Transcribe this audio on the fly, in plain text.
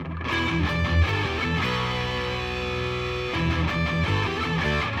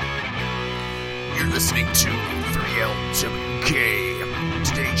listening to 3LWK.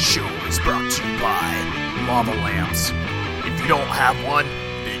 Today's show is brought to you by Lava Lamps. If you don't have one,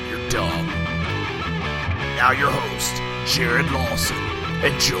 then you're dumb. Now your host, Jared Lawson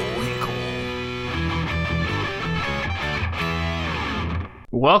and Joel Hinkle.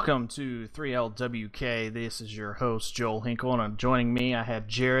 Welcome to 3LWK. This is your host, Joel Hinkle, and joining me, I have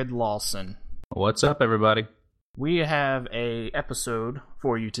Jared Lawson. What's up, everybody? We have a episode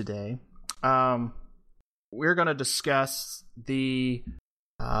for you today. We're going to discuss the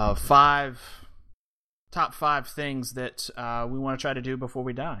top five things that we want to try to do before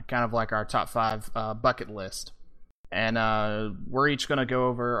we die, kind of like our top five bucket list. And we're each going to go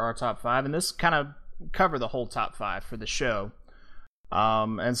over our top five, and this kind of cover the whole top five for the show.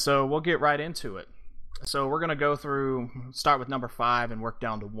 And so we'll get right into it. So we're going to start with number 5 and work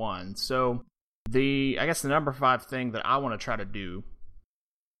down to 1. So I guess the number 5 thing that I want to try to do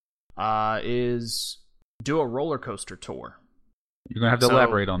is do a roller coaster tour. You're going to have to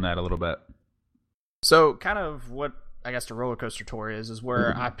elaborate on that a little bit. So kind of what I guess the roller coaster tour is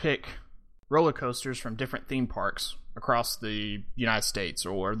where I pick roller coasters from different theme parks across the United States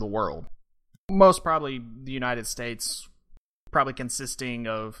or the world. Most probably the United States, probably consisting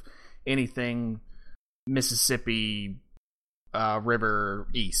of anything Mississippi River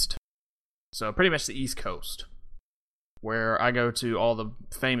East. So pretty much the East Coast, where I go to all the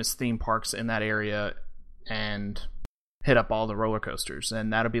famous theme parks in that area and hit up all the roller coasters.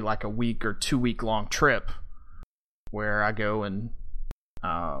 And that'll be like a week or 2 week long trip where I go and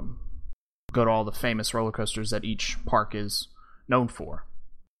go to all the famous roller coasters that each park is known for.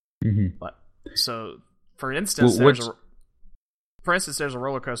 Mm-hmm. But so, for instance, there's a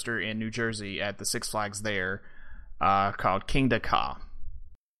roller coaster in New Jersey at the Six Flags there called Kingda Ka.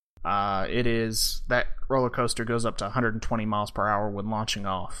 That roller coaster goes up to 120 miles per hour when launching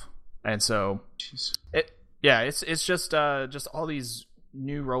off, and so it's just all these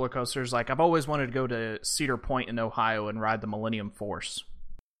new roller coasters. Like I've always wanted to go to Cedar Point in Ohio and ride the Millennium Force.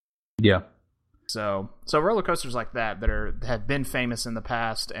 Yeah. So roller coasters like that have been famous in the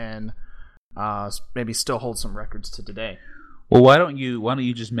past and maybe still hold some records to today. Well, why don't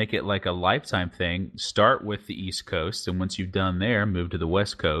you just make it like a lifetime thing? Start with the East Coast, and once you've done there, move to the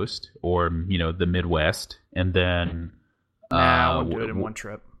West Coast or the Midwest, and then I won't do it in one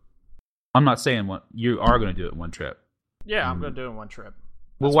trip. I'm not saying you are going to do it in one trip. Yeah, I'm going to do it in one trip.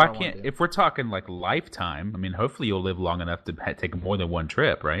 Well, why can't? If we're talking like lifetime, I mean, hopefully you'll live long enough to take more than one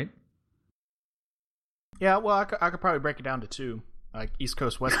trip, right? Yeah, well, I could probably break it down to 2, like East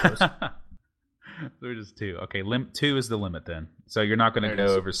Coast, West Coast. They're just 2. Okay, 2 is the limit then. So you're not going to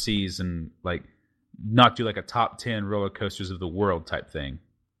go overseas and not do like a top 10 roller coasters of the world type thing.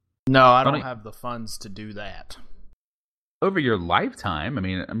 No, I don't have the funds to do that. Over your lifetime, I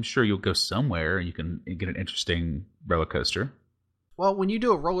mean, I'm sure you'll go somewhere and you can get an interesting roller coaster. Well, when you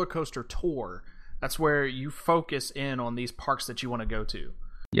do a roller coaster tour, that's where you focus in on these parks that you want to go to.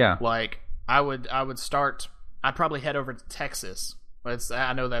 Yeah. Like I would I'd probably head over to Texas.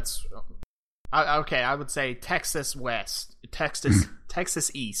 I know that's okay, I would say Texas West, Texas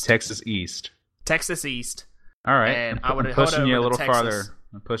East. Texas East. Texas East. All right. And I would I'm pushing you a little Texas. farther.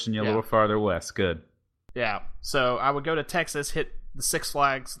 I'm pushing you a little farther west. Good. Yeah. So I would go to Texas, hit the Six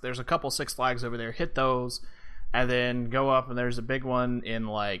Flags. There's a couple Six Flags over there. Hit those, and then go up, and there's a big one in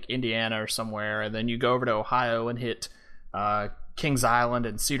like Indiana or somewhere, and then you go over to Ohio and hit Kings Island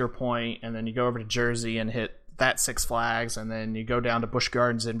and Cedar Point, and then you go over to Jersey and hit that Six Flags, and then you go down to Busch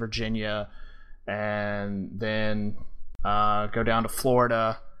Gardens in Virginia, and then go down to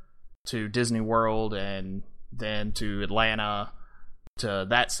Florida to Disney World, and then to Atlanta to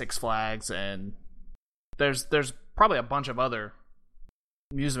that Six Flags, and there's probably a bunch of other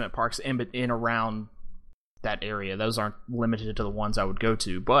amusement parks in around that area. Those aren't limited to the ones I would go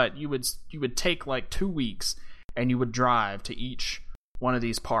to, but you would take like 2 weeks and you would drive to each one of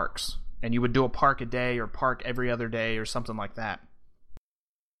these parks, and you would do a park a day or park every other day or something like that.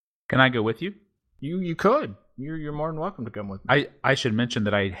 Can I go with you? You could. You're more than welcome to come with me. I should mention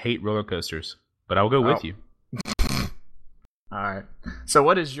that I hate roller coasters, but I'll go with you. All right. So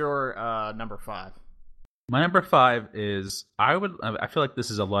what is your number 5? My number 5 is I feel like this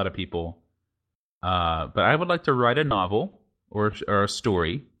is a lot of people, but I would like to write a novel or a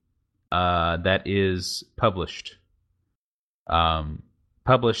story that is published.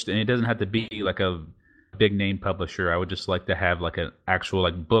 Published, and it doesn't have to be like a big name publisher. I would just like to have like an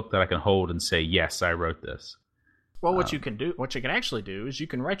actual book that I can hold and say, yes, I wrote this. Well, what you can actually do is you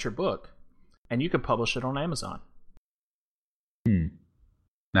can write your book and you can publish it on Amazon.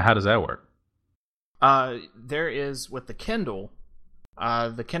 Now, how does that work? There is, with the Kindle,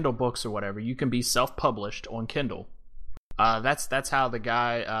 the Kindle books or whatever, you can be self-published on Kindle. That's how the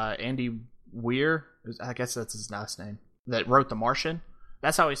guy Andy Weir, I guess that's his last name, that wrote The Martian.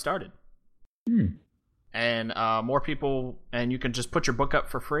 That's how he started. And more people, and you can just put your book up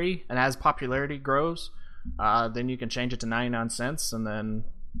for free, and as popularity grows, then you can change it to 99 cents, and then.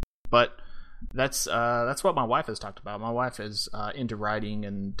 But that's what my wife has talked about. My wife is into writing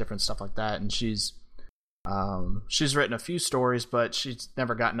and different stuff like that, and she's written a few stories, but she's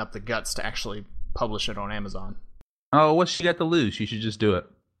never gotten up the guts to actually publish it on Amazon. Oh, what's she got to lose? She should just do it.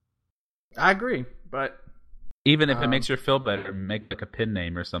 I agree, but even if it makes her feel better, make like a pen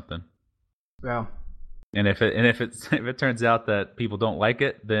name or something. Yeah. And if it turns out that people don't like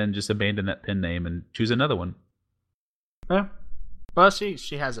it, then just abandon that pen name and choose another one. Yeah. Well, she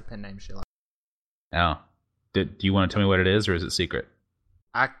has a pen name she likes. Oh. Do you want to tell me what it is, or is it secret?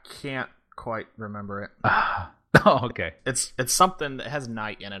 I can't quite remember it. Oh, okay. It's something that has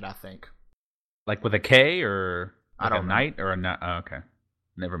night in it, I think. Like with a K, or like I don't know. Night or a night? Oh, okay.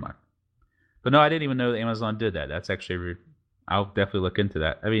 Never mind. But no, I didn't even know that Amazon did that. That's actually I'll definitely look into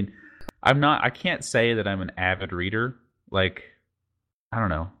that. I mean, I can't say that I'm an avid reader. Like, I don't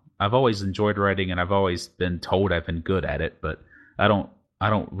know. I've always enjoyed writing, and I've always been told I've been good at it, but I don't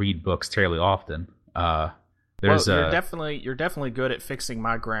read books terribly often. You're definitely good at fixing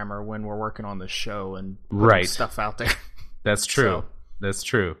my grammar when we're working on the show and putting stuff out there. That's true. That's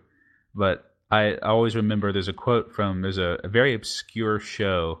true. But I always remember there's a very obscure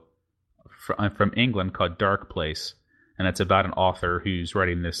show from England called Dark Place, and it's about an author who's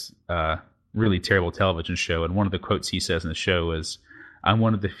writing this really terrible television show. And one of the quotes he says in the show is, "I'm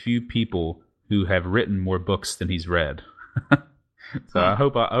one of the few people who have written more books than he's read." So I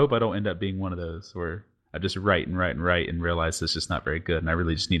hope I don't end up being one of those where I just write and realize it's just not very good, and I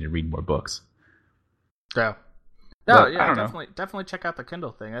really just need to read more books. Yeah. Definitely check out the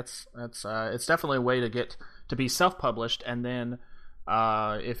Kindle thing. It's definitely a way to get to be self-published, and then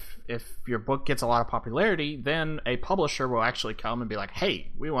if your book gets a lot of popularity, then a publisher will actually come and be like,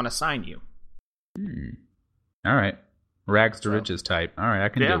 "Hey, we want to sign you." All right, rags to riches type. All right, I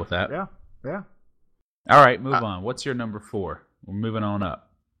can deal with that. Yeah. All right, move on. What's your number 4? We're moving on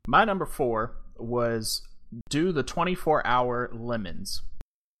up. My number 4 was do the 24-hour lemons.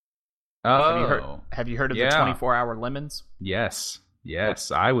 Oh, have you heard of the 24-hour lemons? Yes.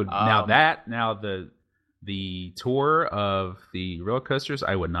 I would now the tour of the roller coasters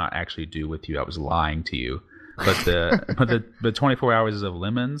I would not actually do with you. I was lying to you. But the 24 hours of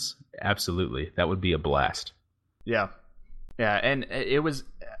lemons, absolutely, that would be a blast. Yeah, and it was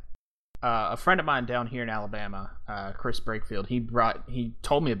a friend of mine down here in Alabama, Chris Brakefield. He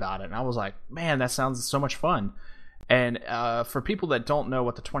told me about it, and I was like, man, that sounds so much fun. And for people that don't know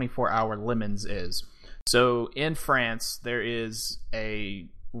what the 24-hour lemons is, so in France there is a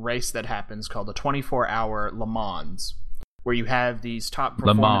race that happens called the 24-hour Le Mans, where you have these top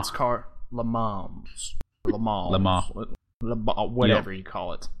performance Le Mans, whatever you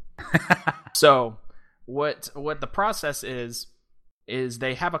call it. So what the process is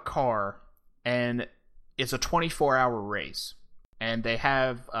they have a car, and it's a 24-hour race, and they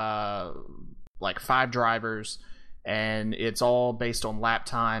have like 5 drivers, and it's all based on lap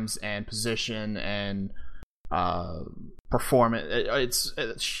times and position and performance. It's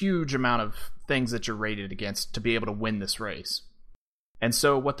a huge amount of things that you're rated against to be able to win this race. And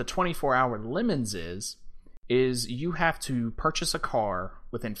so what the 24-hour lemons is you have to purchase a car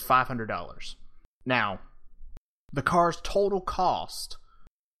within $500. Now, the car's total cost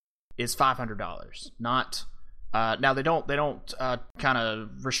is $500. Not now they don't kind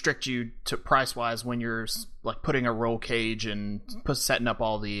of restrict you to price wise when you're like putting a roll cage and setting up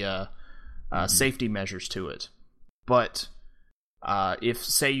all the safety measures to it. But if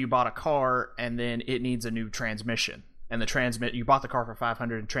say you bought a car and then it needs a new transmission, and you bought the car for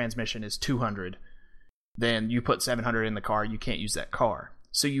 $500 and transmission is $200, then you put $700 in the car, you can't use that car.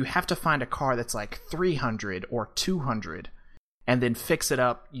 So you have to find a car that's like $300 or $200 and then fix it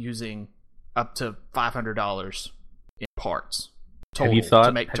up using up to $500 in parts. Have you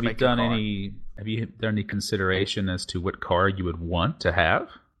done any consideration as to what car you would want to have?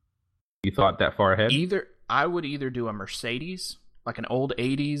 You thought that far ahead? I would either do a Mercedes, like an old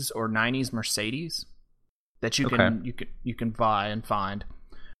 80s or 90s Mercedes that you can buy and find,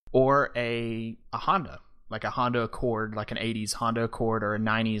 or a Honda, like a Honda Accord, like an 80s Honda Accord or a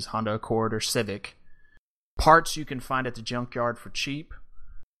 90s Honda Accord or Civic. Parts you can find at the junkyard for cheap.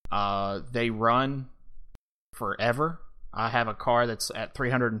 They run forever. I have a car that's at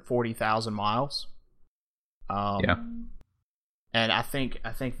 340,000 miles. And I think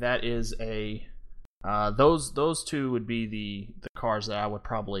that is a those two would be the cars that I would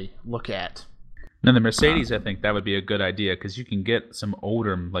probably look at. Now, the Mercedes, I think that would be a good idea because you can get some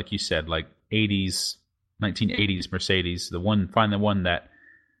older, like you said, like 1980s Mercedes. Find the one that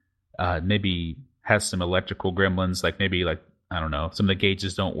maybe has some electrical gremlins, like maybe like, I don't know, some of the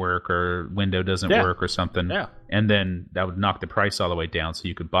gauges don't work or window doesn't work or something. Yeah. And then that would knock the price all the way down so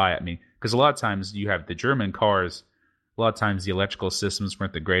you could buy it. I mean, because a lot of times you have the German cars, a lot of times the electrical systems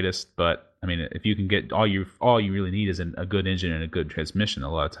weren't the greatest, but I mean, if you can get all you really need is a good engine and a good transmission,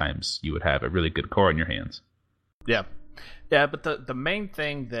 a lot of times you would have a really good car in your hands. Yeah. Yeah, but the main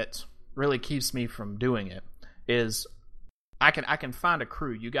thing that really keeps me from doing it is I can find a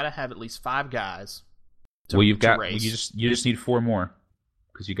crew. You got to have at least 5 guys. You just need 4 more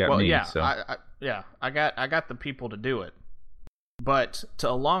because you got me. Yeah, so. I got the people to do it. But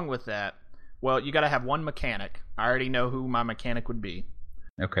along with that, well, you got to have one mechanic. I already know who my mechanic would be.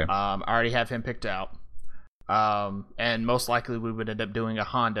 Okay. I already have him picked out. And most likely we would end up doing a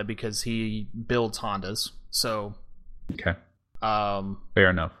Honda because he builds Hondas. So. Okay. Fair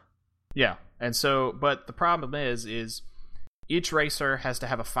enough. Yeah, and so, but the problem is each racer has to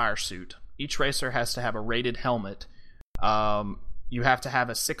have a fire suit. Each racer has to have a rated helmet. You have to have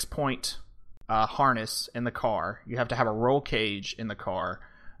a 6-point harness in the car. You have to have a roll cage in the car.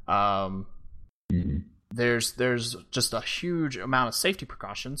 There's just a huge amount of safety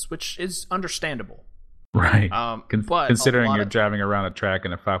precautions, which is understandable. Right. But considering you're driving around a track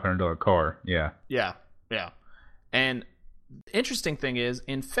in a $500 car. Yeah. Yeah. Yeah. And the interesting thing is,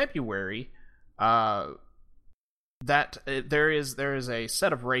 in February, there is a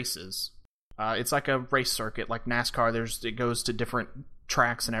set of races. It's like a race circuit, like NASCAR. It goes to different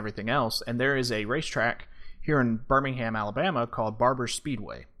tracks and everything else. And there is a racetrack here in Birmingham, Alabama, called Barber's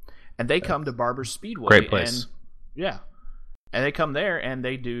Speedway, and they come to Barber's Speedway. Great place. And they come there and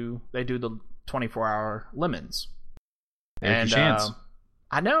they do the 24-hour lemons. There's your chance.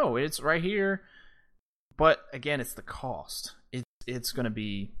 I know it's right here. But again, it's the cost. It's going to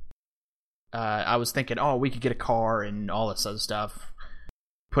be. I was thinking, we could get a car and all this other stuff,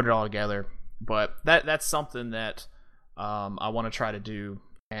 put it all together. But that's something that I want to try to do,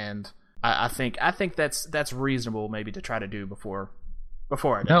 and I think that's reasonable maybe to try to do before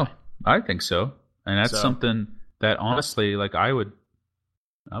I die. No, I think so, and that's something that honestly, like I would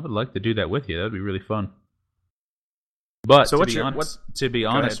like to do that with you. That'd be really fun. But to be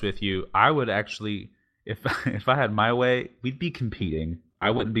honest with you, I would actually. If I had my way, we'd be competing. I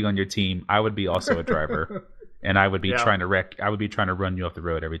wouldn't be on your team. I would be also a driver, and I would be trying to wreck. I would be trying to run you off the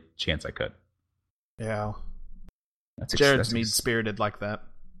road every chance I could. Yeah, Jared's mean spirited like that.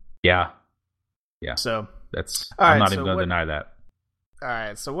 Yeah. So I'm not even going to deny that. All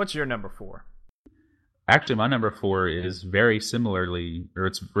right. So what's your number 4? Actually, my number 4 is very similarly, or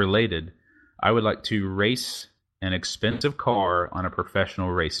it's related. I would like to race an expensive car on a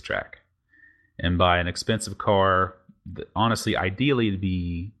professional racetrack. And by an expensive car, honestly, ideally it'd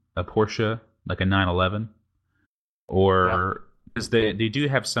be a Porsche, like a 911. Or, because they do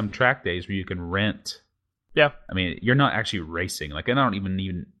have some track days where you can rent. Yeah. I mean, you're not actually racing. Like, I don't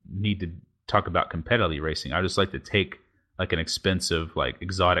even need to talk about competitively racing. I just like to take, like, an expensive, like,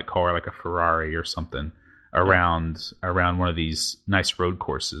 exotic car, like a Ferrari or something, around one of these nice road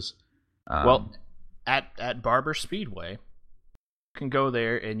courses. At Barber Speedway, can go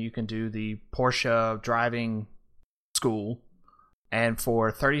there and you can do the Porsche driving school, and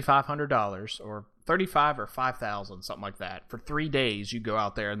for $3,500 or $35,000 or $5,000, something like that, for 3 days you go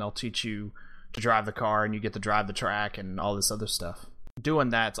out there and they'll teach you to drive the car and you get to drive the track and all this other stuff. Doing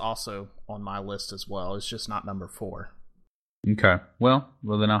that's also on my list as well. It's just not number 4. Okay. Well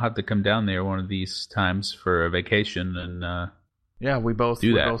then I'll have to come down there one of these times for a vacation and we both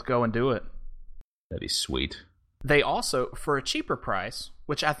go and do it. That'd be sweet. They also, for a cheaper price,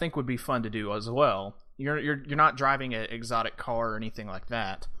 which I think would be fun to do as well, you're not driving an exotic car or anything like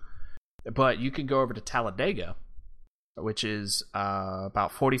that, but you can go over to Talladega, which is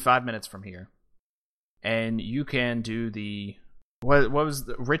about 45 minutes from here, and you can do the what was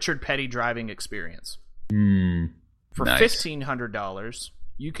the Richard Petty driving experience. For nice. $1,500,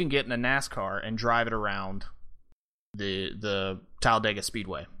 you can get in a NASCAR and drive it around the Talladega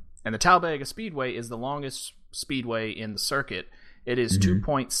Speedway, and the Talladega Speedway is the longest speedway in the circuit. It is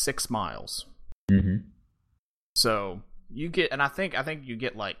 2.6 miles. Mm-hmm. So you get, and I think you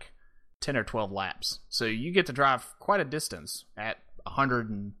get like 10 or 12 laps. So you get to drive quite a distance at 100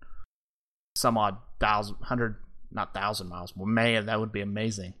 and some odd thousand, 100, not 1,000 miles. Well, man, that would be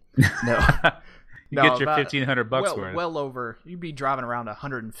amazing. No, you get your $1,500 for it. Well over. You'd be driving around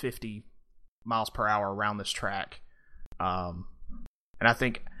 150 miles per hour around this track. And I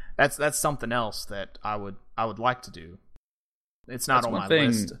think that's something else that I would like to do. It's not on my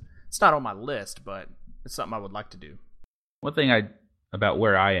list. It's not on my list, but it's something I would like to do. One thing about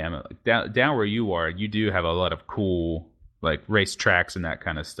where I am, like down where you are, you do have a lot of cool like race tracks and that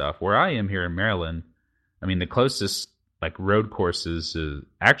kind of stuff. Where I am here in Maryland, I mean, the closest like road courses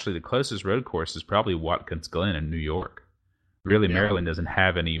actually the closest road course is probably Watkins Glen in New York. Really, yeah. Maryland doesn't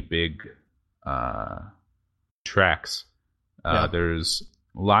have any big tracks. There's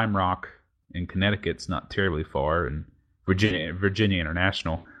Lime Rock in Connecticut's not terribly far, and Virginia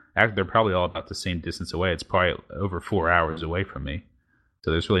International. Actually, they're probably all about the same distance away. It's probably over 4 hours away from me.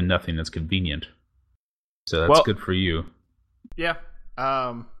 So there's really nothing that's convenient. So that's good for you. Yeah.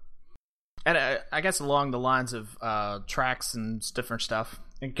 And I guess along the lines of tracks and different stuff,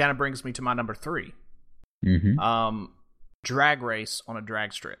 it kind of brings me to my number 3. Mm-hmm. Drag race on a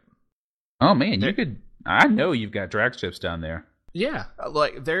drag strip. Oh, man, you could... I know you've got drag strips down there. Yeah.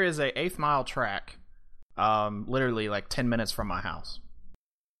 Like, there is a 8th Mile track, literally like 10 minutes from my house.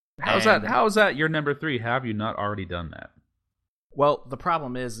 How is that your number 3? How have you not already done that? Well, the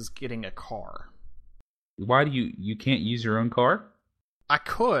problem is getting a car. Why do you can't use your own car? I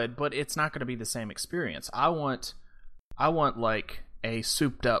could, but it's not going to be the same experience. I want like a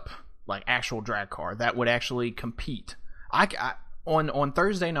souped up like actual drag car that would actually compete. On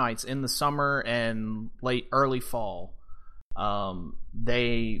Thursday nights in the summer and early fall,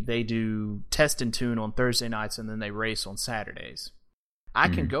 they do test and tune on Thursday nights, and then they race on Saturdays. I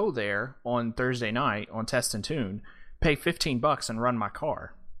can go there on Thursday night on test and tune, pay $15 and run my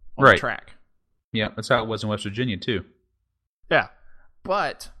car on the track. Yeah, that's how it was in West Virginia too. Yeah,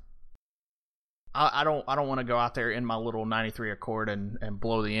 but I don't want to go out there in my little 93 Accord and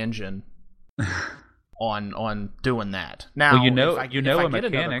blow the engine on doing that. Now, well, you know a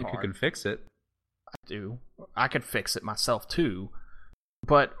mechanic who can fix it. I do. I could fix it myself too,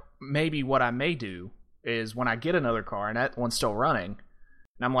 but maybe what I may do is when I get another car and that one's still running,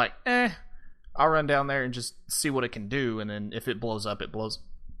 and I'm like, I'll run down there and just see what it can do, and then if it blows up, it blows.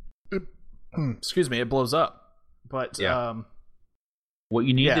 Excuse me, it blows up. But what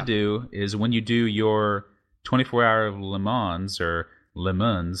you need to do is when you do your 24-hour Le Mans or Le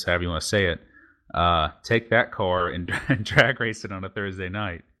Mans, however you want to say it, take that car and drag race it on a Thursday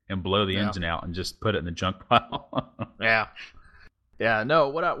night and blow the engine out and just put it in the junk pile. Yeah. No,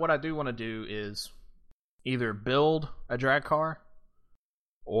 what I do want to do is either build a drag car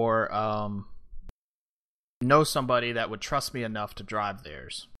or know somebody that would trust me enough to drive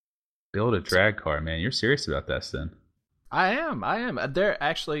theirs. Build a drag car, man. You're serious about this, then? I am. They're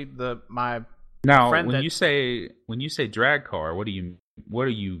actually my now. Friend when you say drag car, what do you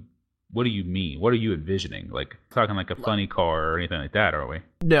mean? What are you envisioning? Like talking like a funny car or anything like that, are we?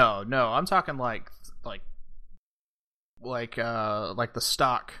 No. I'm talking like the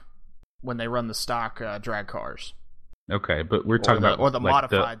stock when they run the stock drag cars. Okay, but we're talking about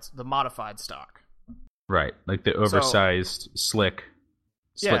the modified stock. Right, like the oversized slick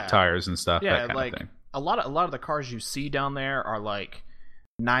tires and stuff. Yeah, that kind of thing. A lot of the cars you see down there are like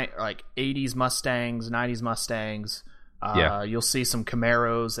 80s Mustangs, 90s Mustangs. You'll see some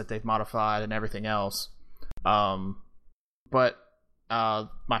Camaros that they've modified and everything else. But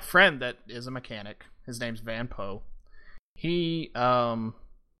my friend that is a mechanic, his name's Van Poe. He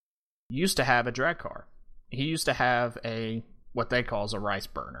used to have a drag car. He used to have what they call a rice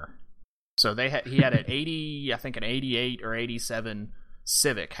burner. So he had an 80, I think an 88 or 87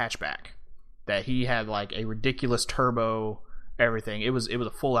 Civic hatchback that he had like a ridiculous turbo, everything. It was a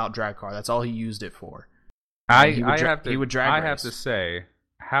full out drag car. That's all he used it for. I have to say,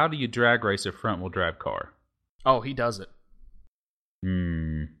 how do you drag race a front wheel drive car? Oh, he does it.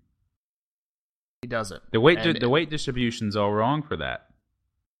 He does it. The weight distribution's all wrong for that.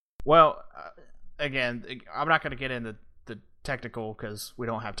 Well, again, I'm not going to get into the technical because we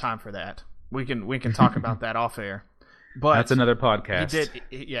don't have time for that. We can talk about that off air. But that's another podcast.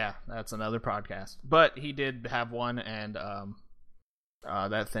 That's another podcast. But he did have one, and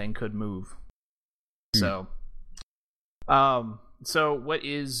that thing could move. So, so what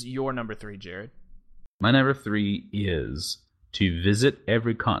is your number 3, Jared? My number 3 is to visit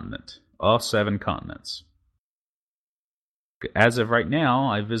every continent, all 7 continents. As of right now,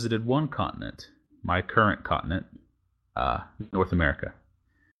 I visited one continent, my current continent, North America.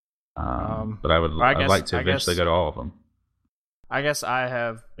 But I'd like to eventually go to all of them. I guess I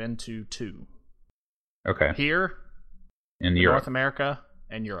have been to 2. Okay. Here, in Europe. North America,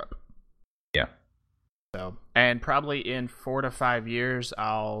 and Europe. Yeah. So, and probably in 4 to 5 years,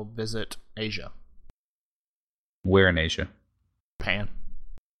 I'll visit Asia. Where in Asia? Japan.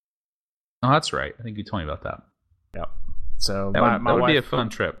 Oh, that's right. I think you told me about that. Yep. So that would be a fun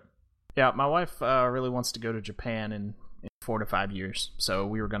trip. Yeah, my wife really wants to go to Japan in in 4 to 5 years. So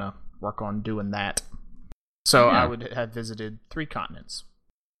we were going to work on doing that. So I would have visited 3 continents.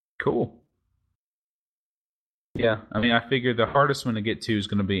 Cool. Yeah, I mean, I figured the hardest one to get to is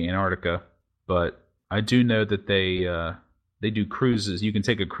going to be Antarctica, but I do know that they do cruises. You can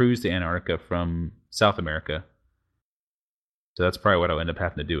take a cruise to Antarctica from South America. So that's probably what I'll end up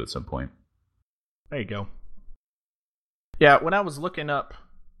having to do at some point. There you go. Yeah, when I was looking up,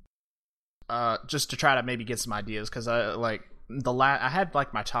 just to try to maybe get some ideas, because I had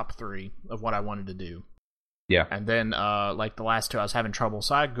like my top 3 of what I wanted to do. Yeah. And then like the last 2, I was having trouble,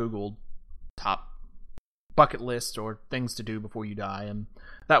 so I Googled top bucket list or things to do before you die, and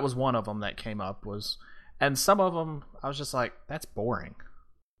that was one of them that came up. And some of them I was just like, that's boring.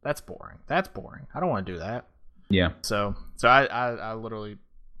 I don't want to do that. Yeah. So I literally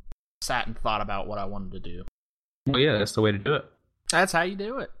sat and thought about what I wanted to do. Well, yeah, that's the way to do it. That's how you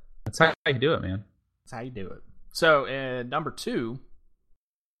do it. That's how you do it, man. That's how you do it. So number 2,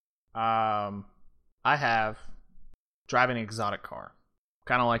 I have driving an exotic car,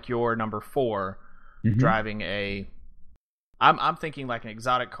 kind of like your number 4. Driving I'm thinking like an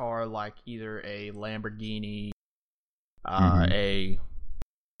exotic car, like either a Lamborghini, a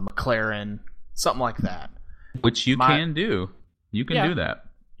McLaren, something like that. Which you can do. You can do that.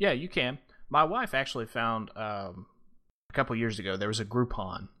 Yeah, you can. My wife actually found a couple years ago, there was a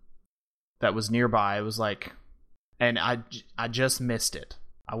Groupon that was nearby. It was like, and I just missed it.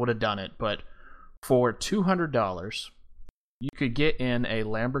 I would have done it, but for $200, you could get in a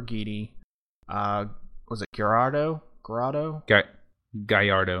Lamborghini. Was it Gallardo? Gallardo.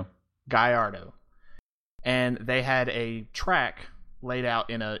 And they had a track laid out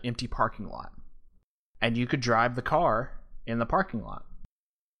in an empty parking lot. And you could drive the car in the parking lot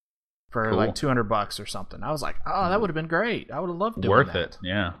for like $200 or something. I was like, oh, that would have been great. I would have loved doing that. Worth it,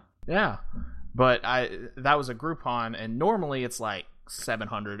 yeah. Yeah. But that was a Groupon, and normally it's like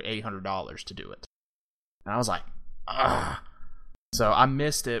 $700, $800 to do it. And I was like, ah. So I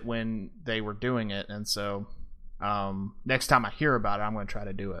missed it when they were doing it, and so next time I hear about it, I'm going to try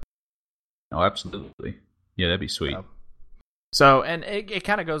to do it. Oh, absolutely. Yeah, that'd be sweet. So and it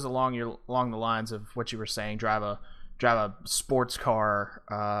kind of goes along the lines of what you were saying. Drive a sports car,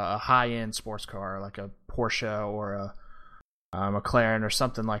 a high-end sports car, like a Porsche or a McLaren or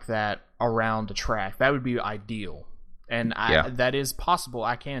something like that around the track. That would be ideal. And that is possible.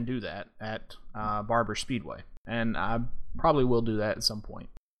 I can do that at Barber Speedway. And I probably will do that at some point.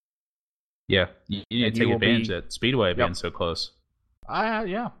 Yeah, you need to take advantage of that Speedway being so close.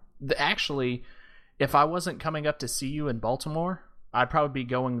 Yeah. Actually, if I wasn't coming up to see you in Baltimore, I'd probably be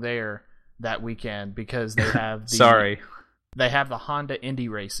going there that weekend because they have they have the Honda Indy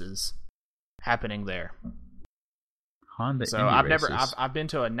races happening there. Indy races. I've been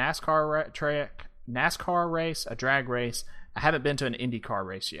to a NASCAR race, a drag race. I haven't been to an IndyCar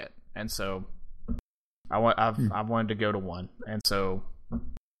race yet, and so I've wanted to go to one, and so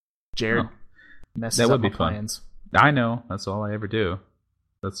Jared messes up my plans. Fun. I know, that's all I ever do.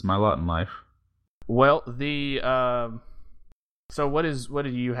 That's my lot in life. Well, so what do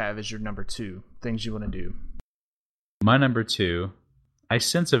you have as your number 2 things you want to do? My number 2, I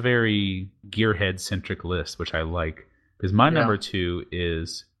sense a very gearhead centric list, which I like, because my number 2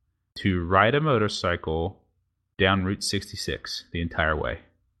 is to ride a motorcycle down Route 66 the entire way.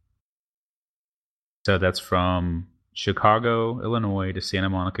 So that's from Chicago, Illinois to Santa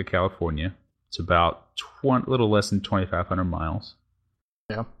Monica, California. It's about a little less than 2,500 miles.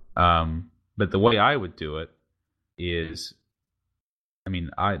 Yeah. But the way I would do it is,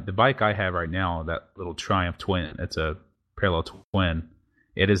 the bike I have right now, that little Triumph Twin, it's a parallel twin.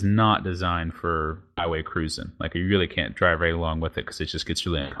 It is not designed for highway cruising. Like, you really can't drive very long with it because it just gets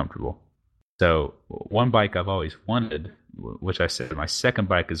really uncomfortable. So one bike I've always wanted, which I said my second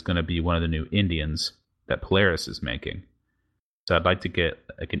bike is going to be one of the new Indians that Polaris is making. So I'd like to get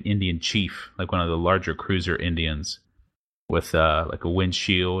like an Indian Chief, like one of the larger cruiser Indians with like a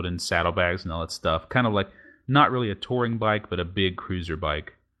windshield and saddlebags and all that stuff. Kind of like not really a touring bike, but a big cruiser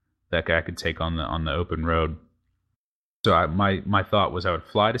bike that I could take on the open road. So my thought was I would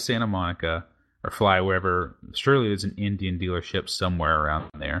fly to Santa Monica or fly wherever. Surely there's an Indian dealership somewhere around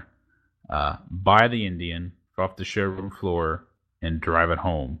there. Buy the Indian off the showroom floor and drive it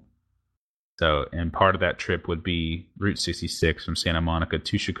home. So, and part of that trip would be Route 66 from Santa Monica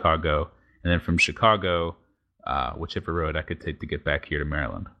to Chicago, and then from Chicago, whichever road I could take to get back here to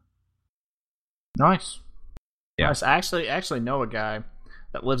Maryland. Nice. Yeah. Nice. I actually know a guy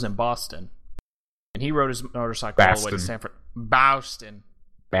that lives in Boston, and he rode his motorcycle all the way to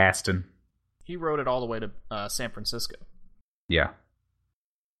Boston. He rode it all the way to San Francisco. Yeah.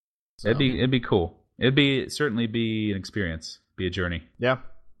 So. It'd be cool. It'd certainly be an experience, be a journey. Yeah.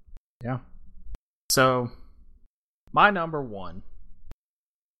 Yeah. So, my number one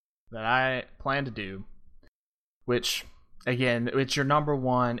that I plan to do, which, again, it's your number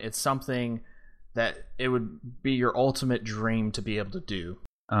one, it's something that it would be your ultimate dream to be able to do.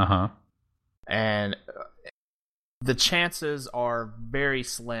 Uh-huh. And the chances are very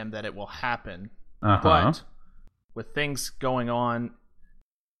slim that it will happen. Uh-huh. But with things going on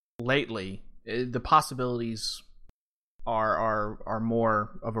lately, the possibilities are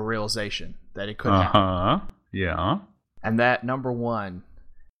more of a realization that it could happen. Uh-huh. Yeah. And that number one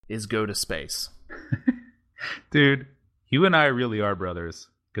is go to space. Dude, you and I really are brothers,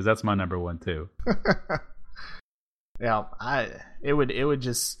 because that's my number one too. Yeah, it would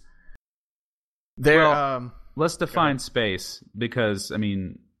just there. Well, let's define space, because I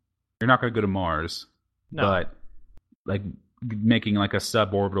mean, you're not going to go to Mars, No. but like making like a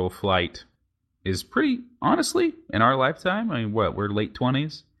suborbital flight is pretty, honestly, in our lifetime. I mean, we're late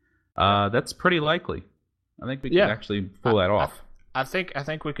 20s. That's pretty likely. I think we could actually pull that off. I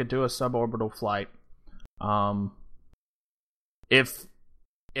think we could do a suborbital flight. If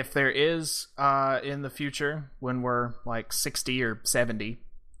there is in the future when we're like 60 or 70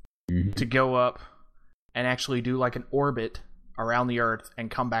 to go up and actually do like an orbit around the Earth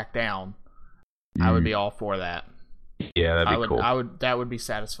and come back down, I would be all for that. Yeah, that'd be cool. That would be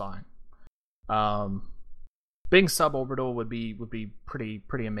satisfying. Being suborbital would be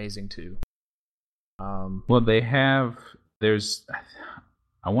pretty amazing too. Well, there's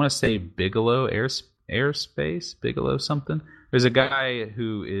I want to say Bigelow Aerospace, Bigelow something. There's a guy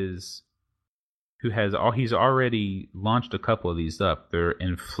he's already launched a couple of these up. They're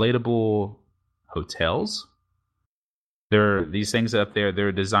inflatable hotels. There are these things up there.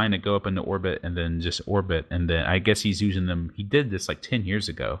 They're designed to go up into orbit and then just orbit. And then I guess he's using them. He did this like 10 years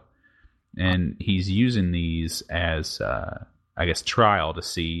ago. And he's using these as, I guess, trial to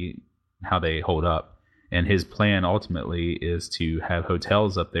see how they hold up. And his plan ultimately is to have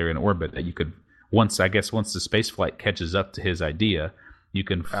hotels up there in orbit that you could, once the space flight catches up to his idea, you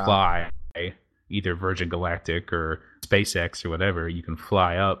can fly either Virgin Galactic or SpaceX or whatever. You can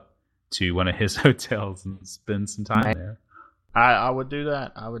fly up to one of his hotels and spend some time there. I would do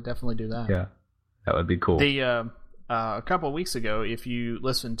that. I would definitely do that. Yeah, that would be cool. A couple of weeks ago, if you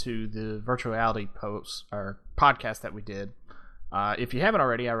listened to the virtual reality post or podcast that we did, if you haven't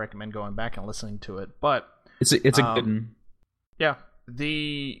already, I recommend going back and listening to it. But it's a good one. Yeah,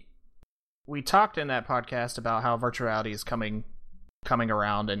 we talked in that podcast about how virtual reality is coming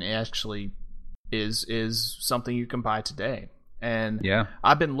around, and it actually is something you can buy today. And yeah,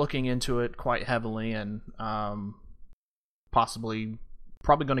 I've been looking into it quite heavily, and probably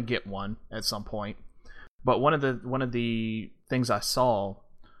going to get one at some point. But one of the things I saw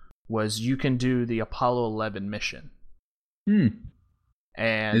was you can do the Apollo 11 mission. And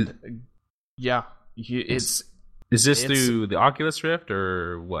is this through the Oculus Rift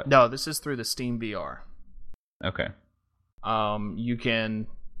or what? No, this is through the Steam VR. Okay. You can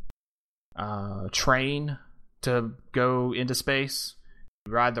train to go into space,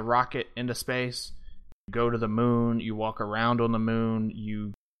 ride the rocket into space, go to the moon, you walk around on the moon,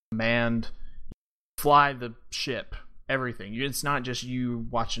 you fly the ship, everything. It's not just you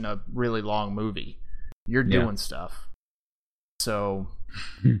watching a really long movie. You're doing stuff. So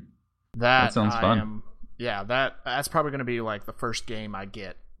that sounds fun. That's probably going to be like the first game I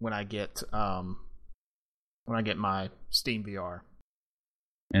get when I get my Steam VR.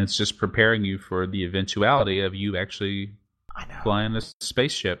 And it's just preparing you for the eventuality of you actually flying a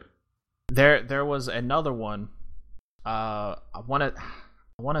spaceship. There was another one. I want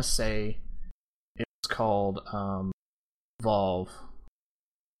to say it was called Evolve,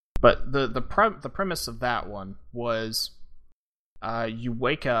 but the premise of that one was you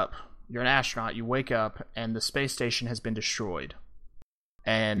wake up. You're an astronaut. You wake up and the space station has been destroyed.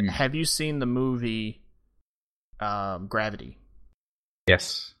 And have you seen the movie Gravity?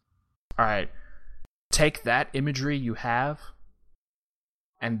 Yes. All right. Take that imagery you have,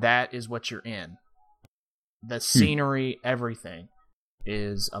 and that is what you're in. The scenery, everything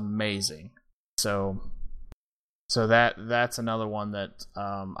is amazing. So that's another one that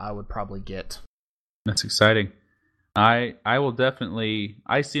I would probably get. That's exciting. I will definitely.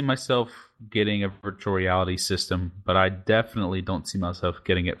 I see myself getting a virtual reality system, but I definitely don't see myself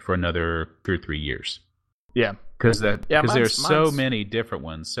getting it for another 2 or 3 years. Yeah. Because there's so many different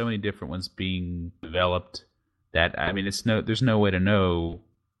ones being developed that there's no way to know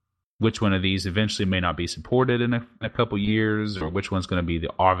which one of these eventually may not be supported in a couple years, or which one's going to be the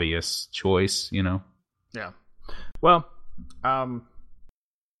obvious choice. Yeah. Well,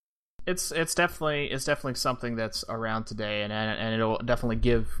 it's definitely something that's around today, and it'll definitely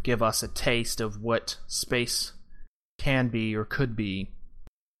give us a taste of what space can be or could be.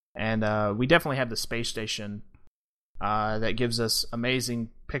 And we definitely have the space station that gives us amazing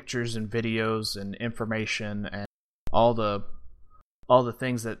pictures and videos and information and all the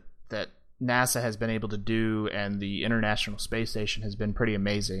things that NASA has been able to do, and the International Space Station has been pretty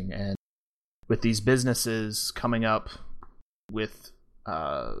amazing. And with these businesses coming up with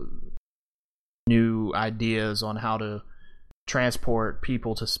new ideas on how to transport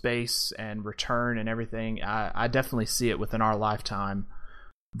people to space and return and everything, I definitely see it within our lifetime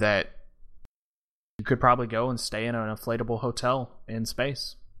that you could probably go and stay in an inflatable hotel in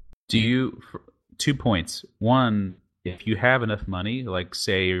space. Do you, 2 points. One, if you have enough money, like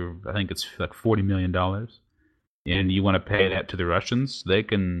say, I think it's like $40 million, and you want to pay that to the Russians, they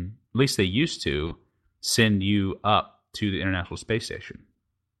can, at least they used to, send you up to the International Space Station.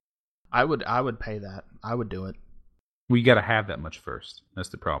 I would pay that. I would do it. We got to have that much first. That's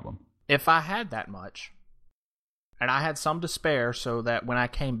the problem. If I had that much, and I had some to spare so that when I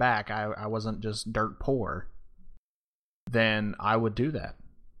came back, I wasn't just dirt poor, then I would do that.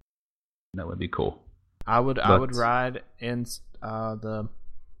 That would be cool. I would ride in the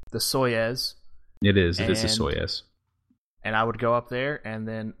Soyuz. It is a Soyuz. And I would go up there, and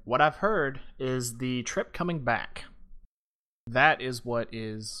then what I've heard is the trip coming back. That is what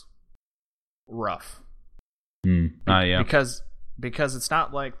is rough. Yeah. Because it's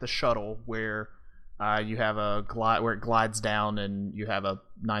not like the shuttle where you have a glide where it glides down and you have a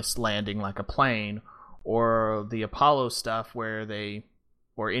nice landing like a plane, or the Apollo stuff where any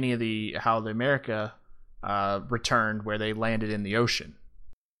of the how the America returned where they landed in the ocean.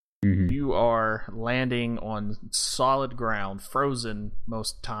 Mm-hmm. You are landing on solid ground, frozen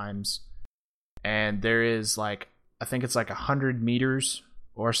most times, and there is like, I think it's like 100 meters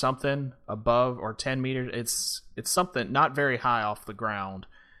or something above, or 10 meters. It's something not very high off the ground.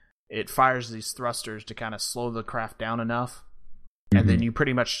 It fires these thrusters to kind of slow the craft down enough, and then you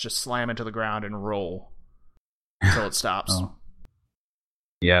pretty much just slam into the ground and roll until it stops. Oh.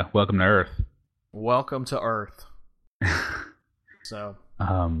 Yeah, welcome to Earth. Welcome to Earth. So,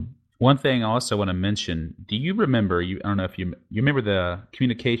 one thing I also want to mention. Do you remember? I don't know if you remember the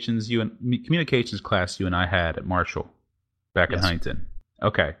communications class you and I had at Marshall back in Huntington.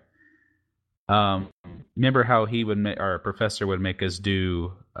 Okay. Remember how our professor would make us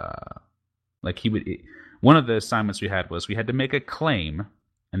do, one of the assignments we had was we had to make a claim,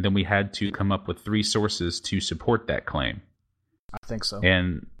 and then we had to come up with 3 sources to support that claim. I think so.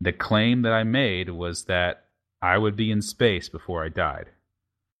 And the claim that I made was that I would be in space before I died.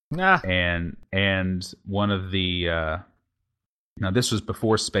 And one of the now this was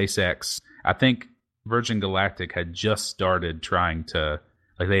before SpaceX. I think Virgin Galactic had just started trying to,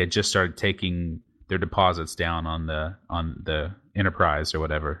 they had just started taking their deposits down on the Enterprise or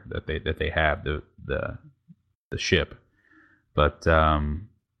whatever that they have, the ship. But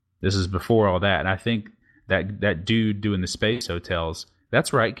this is before all that, and I think that dude doing the space hotels,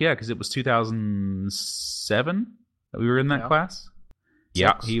 that's right, yeah, because it was 2007 that we were in that class.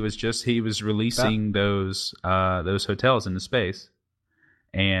 Yeah, he was releasing those hotels into space.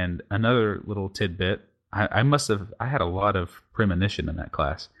 And another little tidbit, I had a lot of premonition in that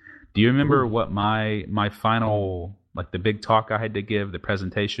class. Do you remember what my final, like the big talk I had to give, the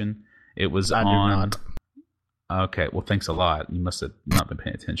presentation? It was I do not. Okay, well, thanks a lot. You must have not been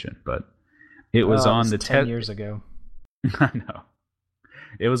paying attention, but it was on the 10 years ago. I know.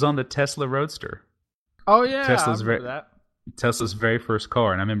 It was on the Tesla Roadster. Oh yeah, I remember that. Tesla's very first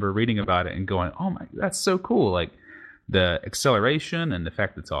car, and I remember reading about it and going, "Oh my, that's so cool!" Like the acceleration and the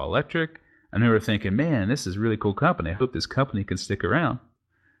fact that it's all electric. I remember thinking, "Man, this is a really cool company. I hope this company can stick around."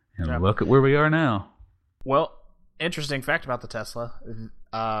 And look at where we are now. Well, interesting fact about the Tesla: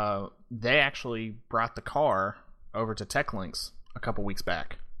 they actually brought the car over to TechLinks a couple weeks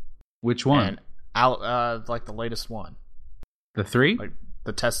back. Which one? And like the latest one. The 3? Like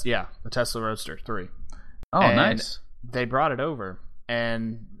the Tesla Roadster 3. Oh, and nice. They brought it over,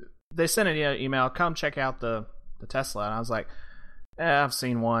 and they sent an email, come check out the Tesla. And I was like, I've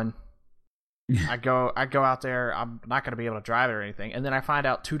seen one. I go out there, I'm not going to be able to drive it or anything. And then I find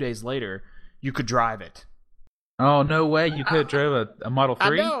out 2 days later, you could drive it. Oh, no way. You could have drove a Model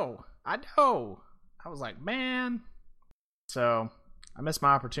 3? I know. I was like, man. So I missed my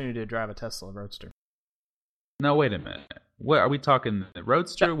opportunity to drive a Tesla Roadster. No, wait a minute. What are we talking? The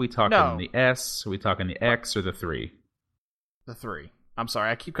Roadster? Are we talking the S? Are we talking the X or the 3? The 3. I'm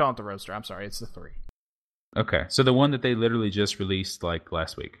sorry. I keep calling it the Roadster. I'm sorry. It's the 3. Okay. So the one that they literally just released like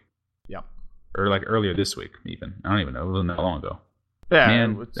last week. Yep. Or like earlier this week, even. I don't even know. It wasn't that long ago. Yeah,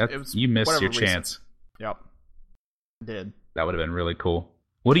 Man, you missed your reason. chance. Yep, did. That would have been really cool.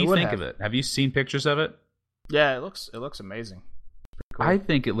 What do you think have. of it? Have you seen pictures of it? Yeah, it looks amazing. Cool. I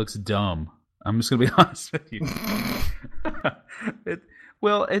think it looks dumb. I'm just gonna be honest with you.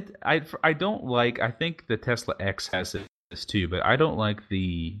 I don't like. I think the Tesla X has this too, but I don't like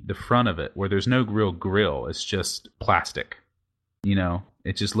the front of it where there's no real grill. It's just plastic. You know,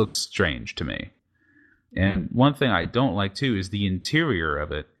 it just looks strange to me. And one thing I don't like too is the interior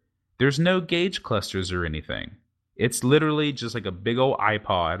of it. There's no gauge clusters or anything. It's literally just like a big old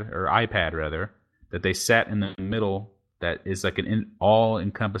iPad rather, that they sat in the middle. That is like an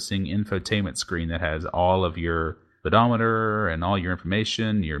all-encompassing infotainment screen that has all of your speedometer and all your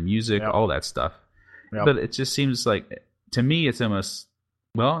information, your music, all that stuff. Yep. But it just seems like, to me, it's almost,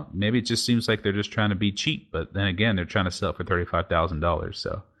 well, maybe it just seems like they're just trying to be cheap. But then again, they're trying to sell it for $35,000.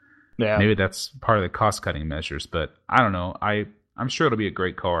 So maybe that's part of the cost-cutting measures. But I don't know. I'm sure it'll be a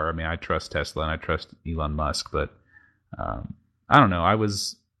great car. I mean, I trust Tesla and I trust Elon Musk. But I don't know. I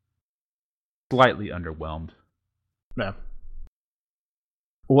was slightly underwhelmed. Yeah.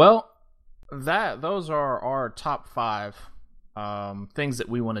 Well, those are our top 5 things that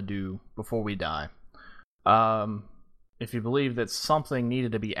we want to do before we die. If you believe that something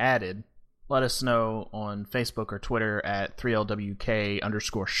needed to be added, let us know on Facebook or Twitter at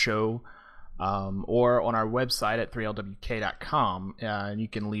 3lwk_show, or on our website at 3lwk.com. And you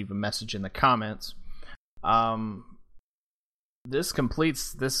can leave a message in the comments. This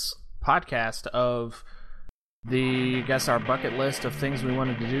completes this podcast of our bucket list of things we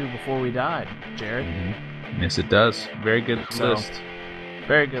wanted to do before we died, Jared. Mm-hmm. Yes, it does. Very good list.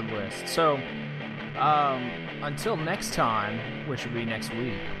 Very good list. So, until next time, which will be next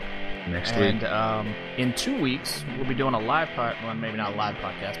week. In 2 weeks, we'll be doing a live podcast. Well, maybe not a live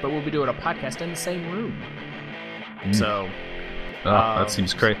podcast, but we'll be doing a podcast in the same room. So, that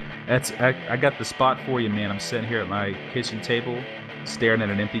seems great. I got the spot for you, man. I'm sitting here at my kitchen table, staring at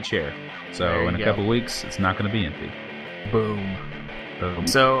an empty chair. So in a couple weeks, it's not going to be empty. Boom.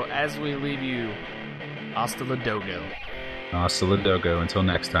 So as we leave you, hasta la dogo. Hasta la dogo. Until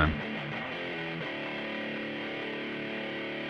next time.